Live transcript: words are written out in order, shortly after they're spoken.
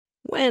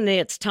When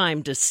it's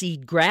time to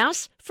seed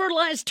grass,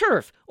 fertilize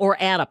turf, or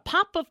add a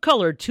pop of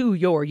color to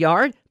your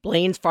yard,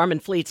 Blaine's Farm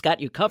and Fleet's got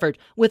you covered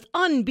with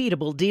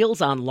unbeatable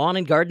deals on lawn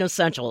and garden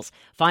essentials.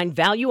 Find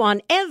value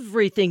on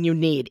everything you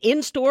need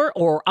in-store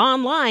or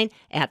online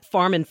at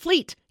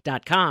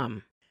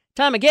farmandfleet.com.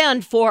 Time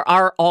again for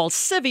our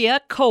Alcivia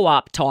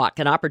Co-op Talk,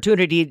 an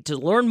opportunity to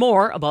learn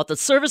more about the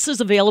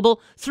services available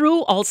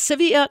through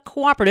Alcivia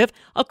Cooperative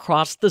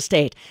across the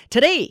state.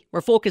 Today, we're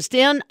focused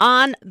in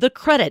on the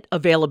credit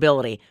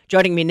availability.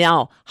 Joining me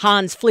now,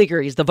 Hans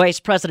Flieger. He's the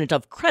Vice President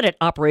of Credit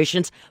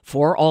Operations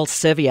for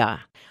Alcivia.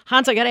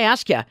 Hans, I got to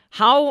ask you,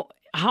 how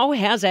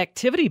has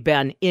activity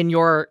been in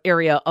your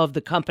area of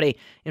the company?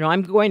 You know,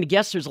 I'm going to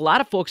guess there's a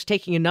lot of folks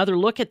taking another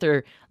look at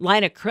their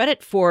line of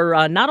credit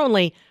for not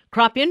only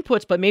crop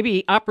inputs, but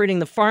maybe operating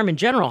the farm in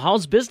general.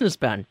 How's business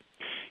been?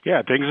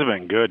 Yeah, things have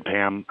been good,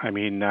 Pam. I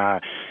mean,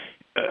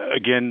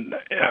 again,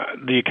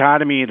 the ag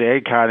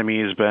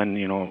economy has been,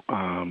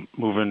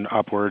 moving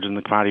upwards, and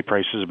the commodity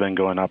prices have been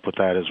going up with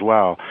that as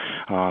well.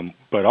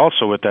 But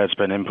also with that, it's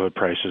been input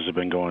prices have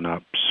been going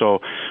up. So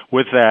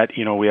with that,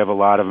 we have a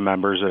lot of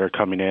members that are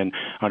coming in,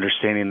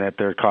 understanding that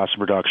their cost of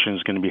production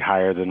is going to be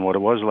higher than what it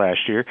was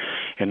last year,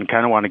 and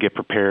kind of want to get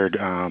prepared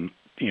to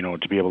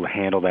be able to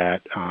handle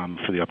that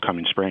for the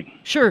upcoming spring.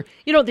 Sure.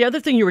 The other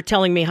thing you were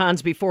telling me,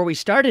 Hans, before we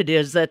started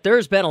is that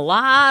there's been a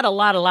lot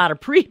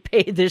of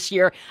prepaid this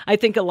year. I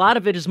think a lot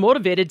of it is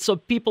motivated so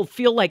people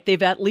feel like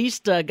they've at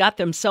least got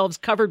themselves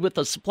covered with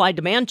a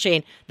supply-demand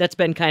chain that's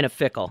been kind of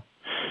fickle.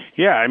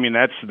 Yeah, I mean,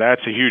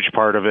 that's a huge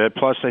part of it.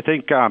 Plus, I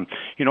think, a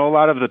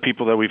lot of the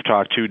people that we've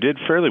talked to did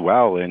fairly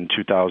well in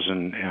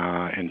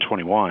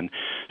 2021.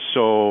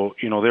 So,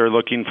 they were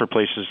looking for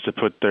places to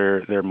put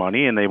their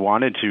money, and they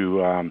wanted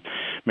to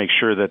make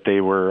sure that they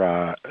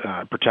were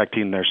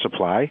protecting their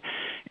supply.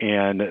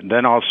 And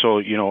then also,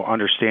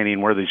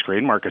 understanding where these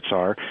grain markets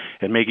are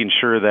and making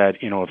sure that,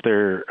 if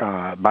they're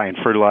buying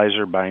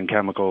fertilizer, buying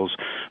chemicals,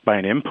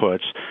 buying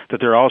inputs, that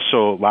they're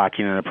also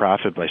locking in a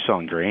profit by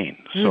selling grain.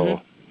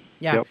 So,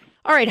 yeah. Yep.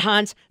 All right,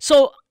 Hans.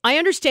 So I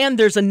understand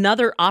there's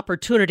another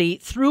opportunity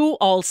through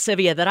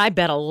Alcivia that I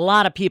bet a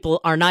lot of people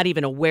are not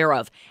even aware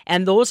of,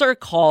 and those are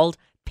called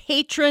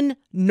patron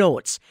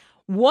notes.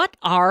 What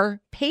are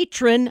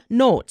patron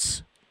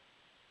notes?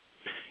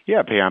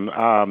 Yeah, Pam.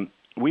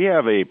 We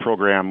have a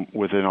program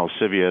within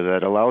Alcivia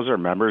that allows our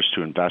members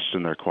to invest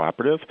in their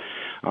cooperative,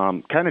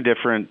 kind of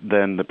different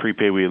than the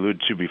prepay we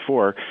alluded to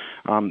before.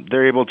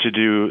 They're able to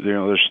do,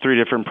 there's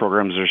three different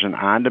programs. There's an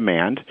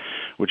on-demand,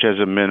 which has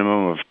a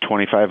minimum of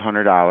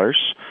 $2,500.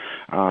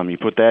 You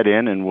put that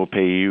in, and we'll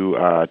pay you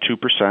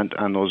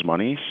 2% on those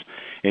monies.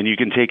 And you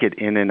can take it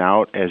in and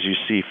out as you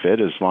see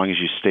fit, as long as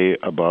you stay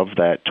above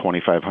that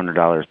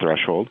 $2,500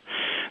 threshold.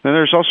 Then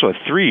there's also a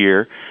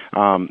 3-year.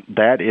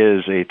 That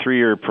is a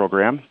 3-year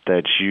program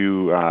that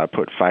you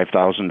put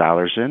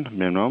 $5,000 in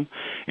minimum,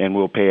 and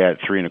we'll pay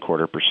at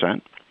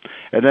 3.25%.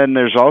 And then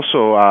there's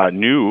also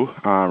new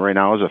right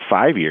now is a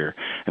 5-year,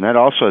 and that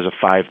also has a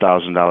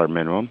 $5,000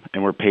 minimum,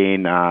 and we're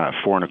paying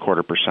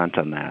 4.25%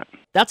 on that.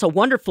 That's a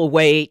wonderful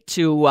way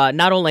to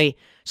not only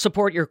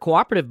support your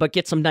cooperative, but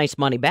get some nice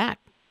money back.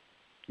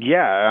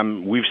 Yeah,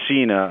 we've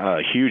seen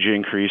a huge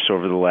increase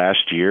over the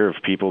last year of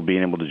people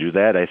being able to do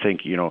that. I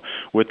think,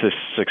 with the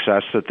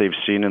success that they've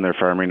seen in their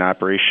farming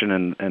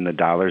operation and the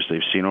dollars they've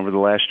seen over the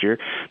last year,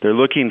 they're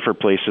looking for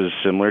places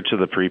similar to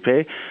the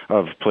prepay,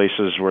 of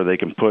places where they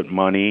can put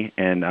money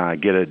and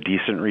get a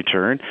decent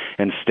return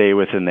and stay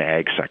within the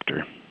ag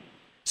sector.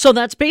 So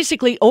that's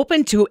basically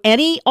open to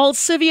any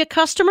Alcivia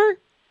customer?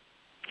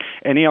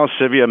 Any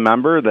Alcivia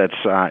member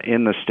that's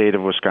in the state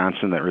of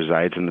Wisconsin, that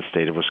resides in the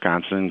state of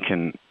Wisconsin,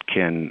 can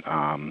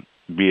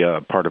be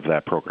a part of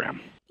that program.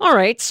 All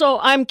right. So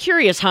I'm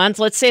curious, Hans,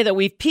 let's say that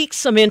we've piqued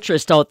some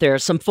interest out there.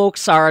 Some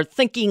folks are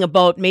thinking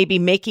about maybe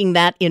making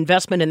that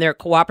investment in their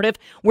cooperative.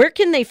 Where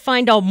can they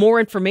find out more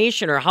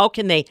information, or how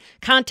can they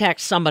contact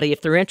somebody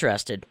if they're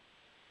interested?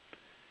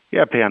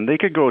 Yeah, Pam, they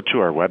could go to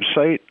our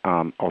website,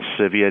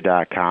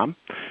 alcivia.com,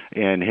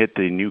 and hit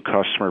the new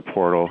customer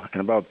portal. And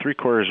about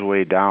 3/4 of the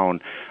way down,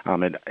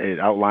 it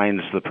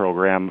outlines the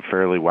program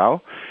fairly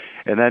well.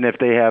 And then if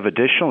they have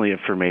additional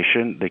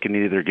information, they can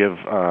either give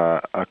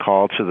a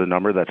call to the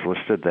number that's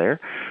listed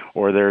there,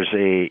 or there's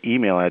a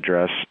email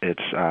address.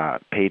 It's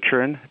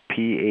patron,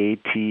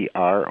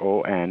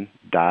 PATRON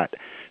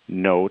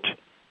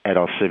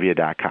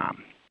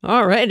 .note@alcivia.com.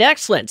 All right,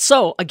 excellent.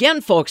 So again,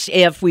 folks,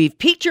 if we've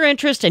piqued your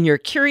interest and you're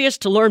curious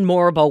to learn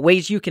more about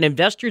ways you can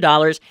invest your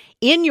dollars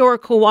in your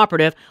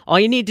cooperative, all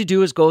you need to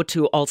do is go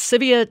to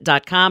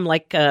alcivia.com,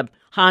 like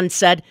Hans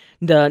said,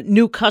 the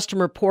new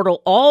customer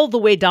portal all the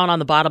way down on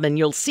the bottom, and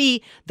you'll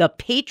see the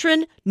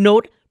Patron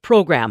Note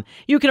program.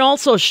 You can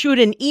also shoot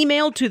an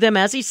email to them,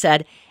 as he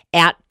said,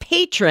 at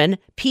patron,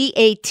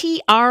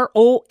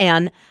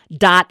 PATRON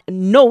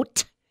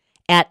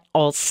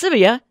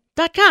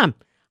 .note@alcivia.com.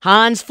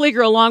 Hans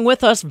Flieger along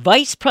with us,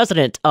 Vice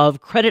President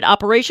of Credit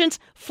Operations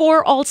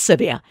for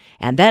Alcivia.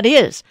 And that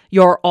is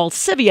your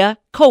Alcivia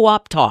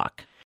Co-op Talk.